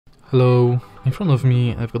Hello, in front of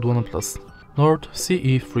me I've got OnePlus Nord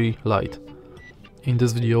CE3 Lite. In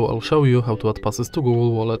this video I'll show you how to add passes to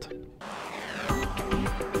Google Wallet.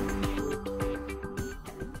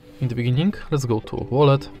 In the beginning, let's go to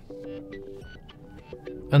Wallet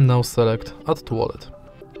and now select Add to Wallet.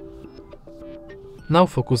 Now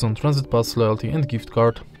focus on Transit Pass, Loyalty and Gift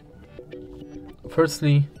Card.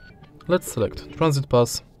 Firstly, let's select Transit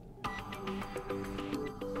Pass.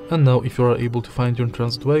 And now if you are able to find your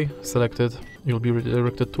transit way selected, you'll be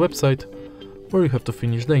redirected to website where you have to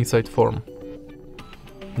finish the inside form.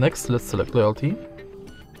 Next, let's select Loyalty.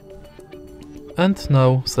 And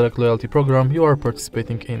now select Loyalty program you are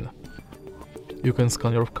participating in. You can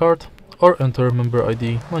scan your card or enter member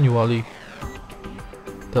ID manually.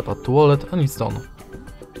 Tap Add to Wallet and it's done.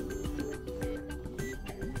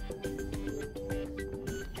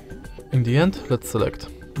 In the end, let's select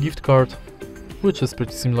Gift Card, which is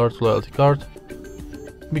pretty similar to Loyalty Card,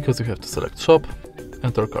 because you have to select Shop,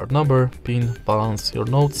 enter card number, PIN, balance, your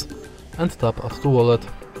notes, and tap Add to Wallet.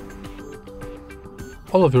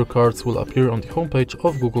 All of your cards will appear on the homepage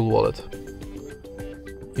of Google Wallet.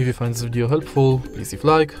 If you find this video helpful, please leave a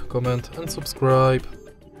like, comment and subscribe.